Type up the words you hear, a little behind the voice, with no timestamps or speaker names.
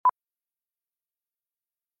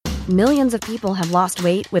Millions of people have lost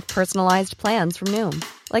weight with personalized plans from Noom.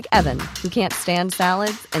 Like Evan, who can't stand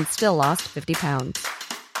salads and still lost 50 pounds.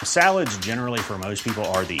 Salads generally for most people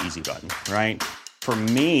are the easy button, right? For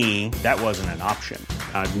me, that wasn't an option.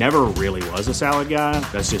 I never really was a salad guy.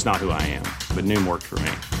 That's just not who I am. But Noom worked for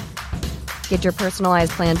me. Get your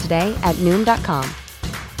personalized plan today at Noom.com.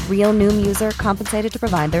 Real Noom user compensated to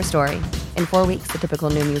provide their story. In 4 weeks, the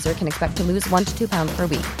typical Noom user can expect to lose 1 to 2 pounds per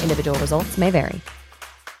week. Individual results may vary.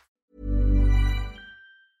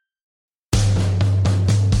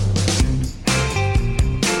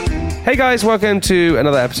 Hey guys, welcome to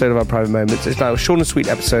another episode of our Private Moments. It's now short and sweet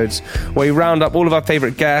episodes where we round up all of our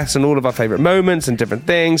favourite guests and all of our favourite moments and different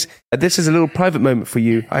things. This is a little private moment for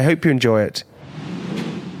you. I hope you enjoy it.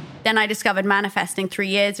 Then I discovered manifesting 3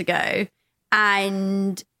 years ago,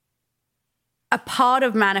 and a part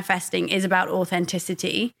of manifesting is about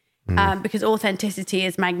authenticity, because authenticity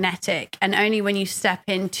is magnetic, and only when you step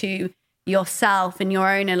into yourself and your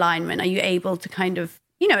own alignment are you able to kind of,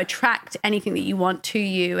 you know, attract anything that you want to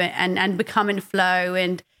you and become in flow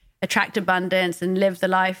and attract abundance and live the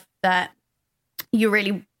life that you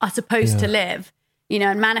really are supposed to live. You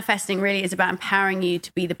know, and manifesting really is about empowering you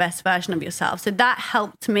to be the best version of yourself. So that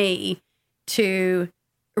helped me to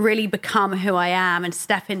really become who I am and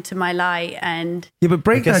step into my light. And but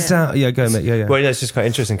break that down. Yeah, go mate. Yeah. Well, it's just quite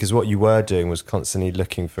interesting because what you were doing was constantly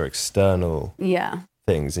looking for external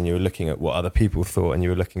things, and you were looking at what other people thought, and you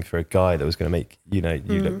were looking for a guy that was going to make you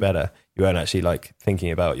look better. You weren't actually like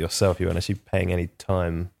thinking about yourself. You weren't actually paying any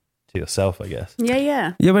time to yourself, I guess.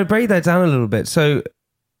 Yeah, but break that down a little bit. So,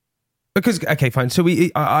 because okay, fine. So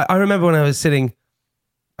I remember when I was sitting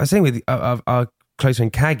with our close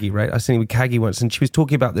friend Kagi, right? I was sitting with Kagi once, and she was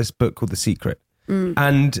talking about this book called The Secret,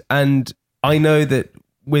 and I know that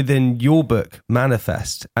within your book,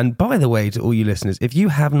 Manifest. And by the way, to all you listeners, if you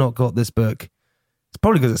have not got this book, it's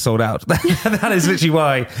probably because it's sold out. That is literally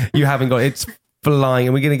why you haven't got it. It's flying,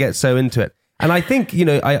 and we're going to get so into it. And I think, you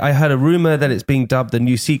know, I heard a rumor that it's being dubbed the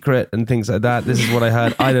new Secret and things like that. This is what I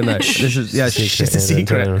heard. I don't know. This is it's just a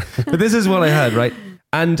secret. But this is what I heard, right?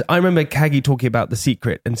 And I remember Kagi talking about The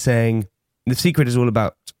Secret and saying The Secret is all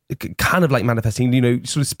about kind of like manifesting, you know,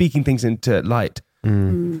 sort of speaking things into light.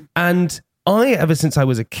 And ever since I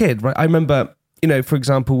was a kid, right, I remember, you know, for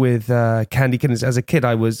example, with Candy Kittens, as a kid,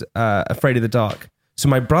 I was afraid of the dark. So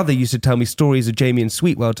my brother used to tell me stories of Jamie and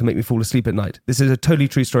Sweetwell to make me fall asleep at night. This is a totally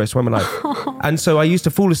true story. I swear my life. And so I used to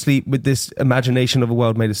fall asleep with this imagination of a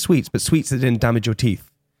world made of sweets, but sweets that didn't damage your teeth.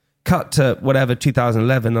 Cut to whatever,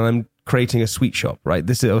 2011, and I'm creating a sweet shop, right?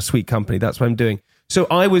 This is a sweet company. That's what I'm doing. So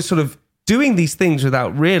I was sort of doing these things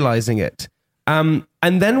without realizing it. And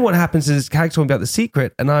then what happens is Kag told me about The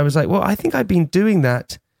Secret, and I was like, well, I think I've been doing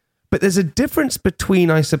that. But there's a difference between,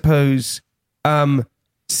 I suppose,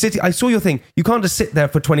 I saw your thing. You can't just sit there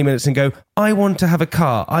for 20 minutes and go, I want to have a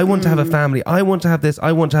car. I want to have a family. I want to have this.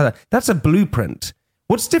 I want to have that. That's a blueprint.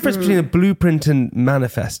 What's the difference between a blueprint and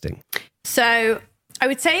manifesting? So I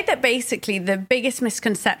would say that basically the biggest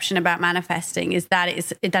misconception about manifesting is that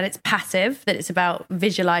it's passive, that it's about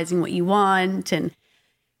visualizing what you want and,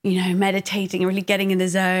 you know, meditating and really getting in the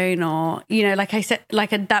zone. Or, you know, like I said,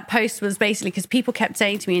 that post was basically because people kept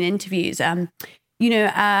saying to me in interviews, you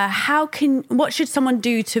know, what should someone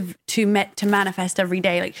do to manifest every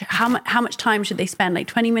day? Like how much time should they spend? Like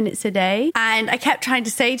 20 minutes a day? And I kept trying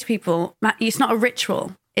to say to people, it's not a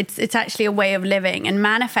ritual. It's actually a way of living. And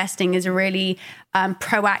manifesting is a really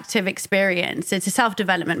proactive experience. It's a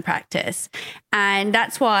self-development practice. And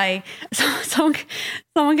that's why someone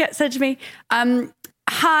said to me,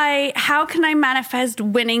 hi, how can I manifest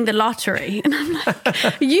winning the lottery? And I'm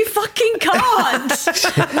like, you fucking can't.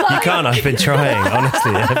 You can't. I've been trying,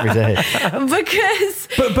 honestly, every day. Because...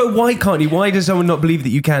 But why can't you? Why does someone not believe that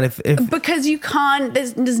you can? If Because you can't,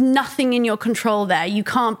 there's nothing in your control there. You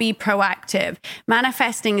can't be proactive.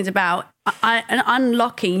 Manifesting is about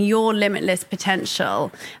unlocking your limitless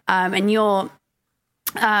potential and your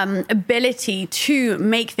ability to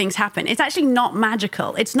make things happen. It's actually not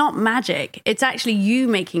magical. It's not magic. It's actually you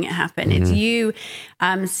making it happen. It's you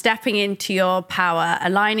stepping into your power,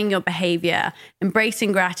 aligning your behavior,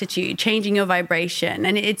 embracing gratitude, changing your vibration.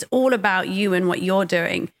 And it's all about you and what you're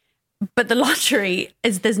doing. But the lottery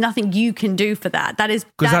there's nothing you can do for that. That is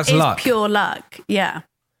luck. Pure luck. Yeah.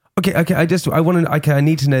 Okay. I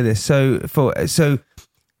need to know this. So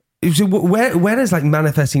where does like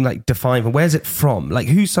manifesting like define from? Where's it from? Like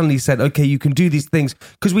who suddenly said, okay, you can do these things?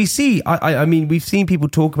 Because we see, I mean, we've seen people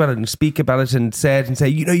talk about it and speak about it and say it and say,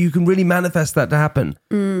 you know, you can really manifest that to happen.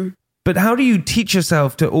 But how do you teach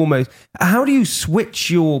yourself to how do you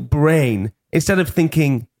switch your brain instead of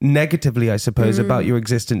thinking negatively, I suppose, about your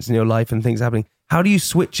existence and your life and things happening? How do you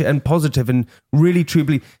switch it and positive and really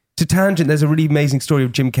truly to tangent? There's a really amazing story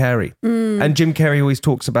of Jim Carrey. And Jim Carrey always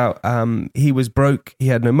talks about he was broke, he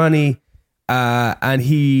had no money, and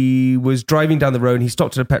he was driving down the road and he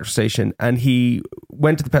stopped at a petrol station and he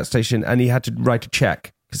went to the petrol station and he had to write a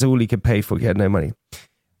check because all he could pay for, he had no money.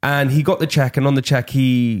 And he got the check, and on the check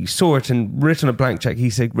he saw it and written a blank check. He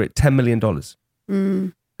said $10 million.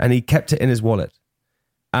 And he kept it in his wallet.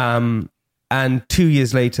 And 2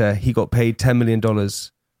 years later, he got paid $10 million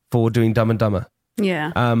for doing Dumb and Dumber.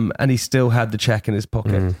 Yeah. And he still had the check in his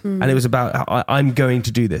pocket. And it was about, I'm going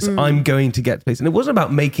to do this. I'm going to get to place. And it wasn't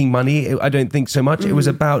about making money, I don't think so much. It was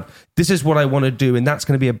about, this is what I want to do, and that's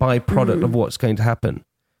going to be a byproduct of what's going to happen.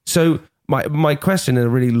 So my question in a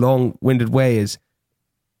really long-winded way is,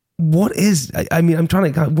 what is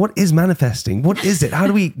manifesting? What is it? How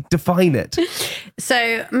do we define it?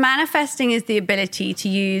 So manifesting is the ability to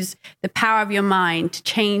use the power of your mind to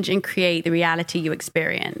change and create the reality you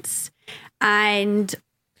experience. And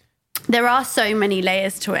there are so many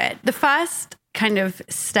layers to it. The first kind of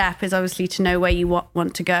step is obviously to know where you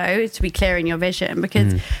want to go, to be clear in your vision,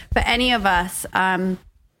 because for any of us,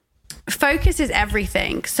 focus is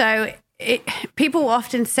everything. So people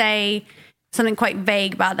often say something quite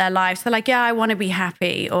vague about their lives. They're like, yeah, I want to be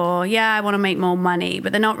happy, or yeah, I want to make more money,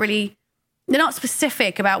 but they're not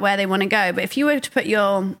specific about where they want to go. But if you were to put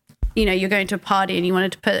you're going to a party and you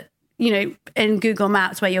wanted to put, in Google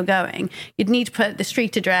Maps where you're going, you'd need to put the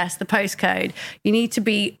street address, the postcode. You need to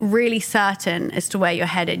be really certain as to where you're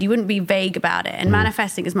headed. You wouldn't be vague about it. And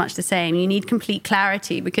manifesting is much the same. You need complete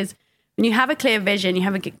clarity, because when you have a clear vision, you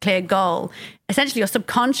have a clear goal, essentially your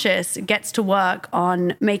subconscious gets to work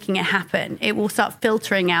on making it happen. It will start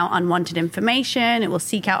filtering out unwanted information. It will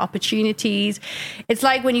seek out opportunities. It's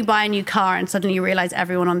like when you buy a new car and suddenly you realize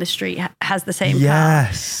everyone on the street has the same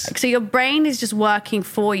car. So your brain is just working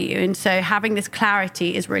for you. And so having this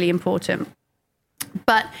clarity is really important.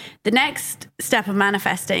 But the next step of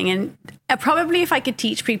manifesting, and probably if I could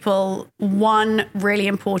teach people one really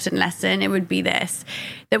important lesson, it would be this,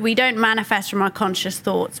 that we don't manifest from our conscious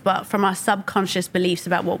thoughts, but from our subconscious beliefs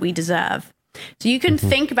about what we deserve. So you can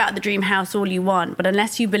think about the dream house all you want, but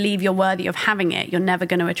unless you believe you're worthy of having it, you're never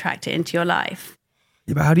going to attract it into your life.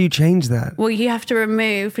 Yeah, but how do you change that? Well, you have to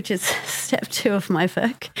remove, which is step 2 of my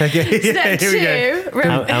book. Okay. Step 2.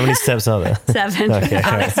 How many steps are there? 7. Okay.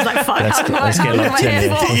 Alex is like, fuck, Let's get locked in.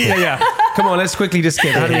 Yeah. Come on, let's quickly just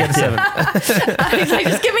skip. How do you get to 7? Alex like,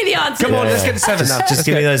 just give me the answer. Come on, let's get to 7 now. Just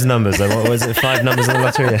give me those numbers. Like, what was it? 5 numbers on the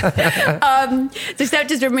lottery? So step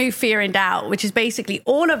 2 is remove fear and doubt, which is basically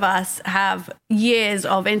all of us have years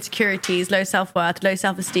of insecurities, low self-worth, low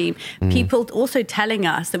self-esteem. People also telling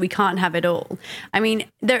us that we can't have it all. I mean,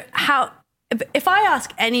 if I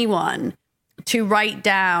ask anyone to write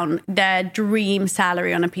down their dream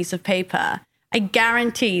salary on a piece of paper, I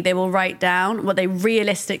guarantee they will write down what they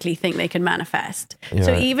realistically think they can manifest. Yeah.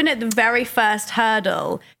 So even at the very first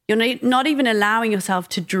hurdle, you're not even allowing yourself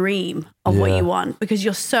to dream of what you want, because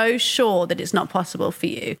you're so sure that it's not possible for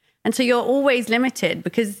you. And so you're always limited,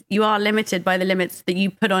 because you are limited by the limits that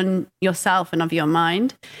you put on yourself and of your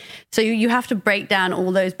mind. So you have to break down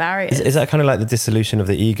all those barriers. Is that kind of like the dissolution of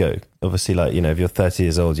the ego? Obviously, like, if you're 30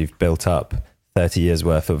 years old, you've built up 30 years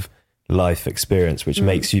worth of life experience, which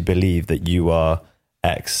makes you believe that you are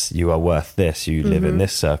X, you are worth this, you live in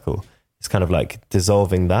this circle. It's kind of like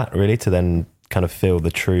dissolving that, really, to then kind of feel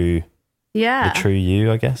the true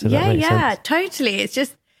you, I guess. If that makes sense. Totally.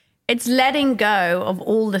 It's letting go of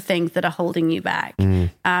all the things that are holding you back. And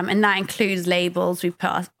that includes labels we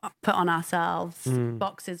put on ourselves,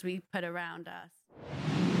 boxes we put around us.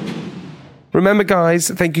 Remember, guys,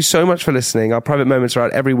 thank you so much for listening. Our private moments are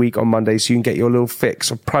out every week on Monday, so you can get your little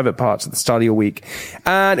fix of private parts at the start of your week.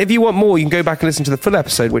 And if you want more, you can go back and listen to the full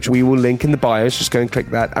episode, which we will link in the bios. Just go and click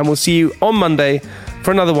that. And we'll see you on Monday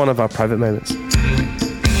for another one of our private moments.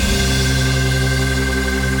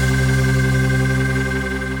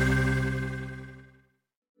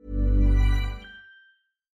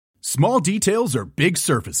 Small details are big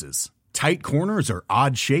surfaces. Tight corners are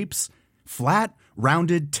odd shapes. Flat,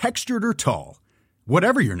 rounded, textured, or tall.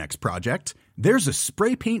 Whatever your next project, there's a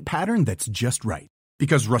spray paint pattern that's just right.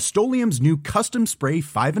 Because Rust-Oleum's new Custom Spray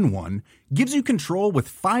 5-in-1 gives you control with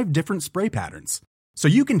 5 different spray patterns. So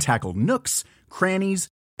you can tackle nooks, crannies,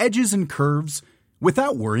 edges, and curves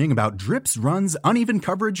without worrying about drips, runs, uneven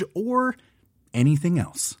coverage, or anything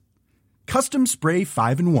else. Custom Spray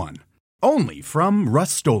 5-in-1. Only from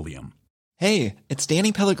Rust-Oleum. Hey, it's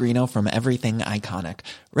Danny Pellegrino from Everything Iconic.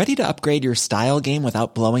 Ready to upgrade your style game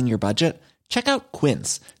without blowing your budget? Check out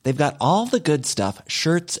Quince. They've got all the good stuff,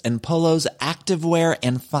 shirts and polos, activewear,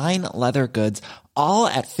 and fine leather goods, all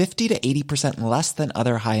at 50 to 80% less than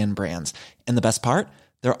other high-end brands. And the best part?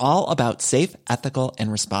 They're all about safe, ethical,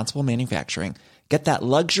 and responsible manufacturing. Get that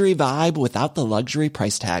luxury vibe without the luxury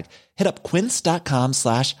price tag. Hit up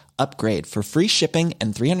quince.com/upgrade for free shipping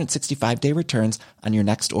and 365-day returns on your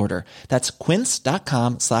next order. That's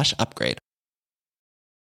quince.com/upgrade.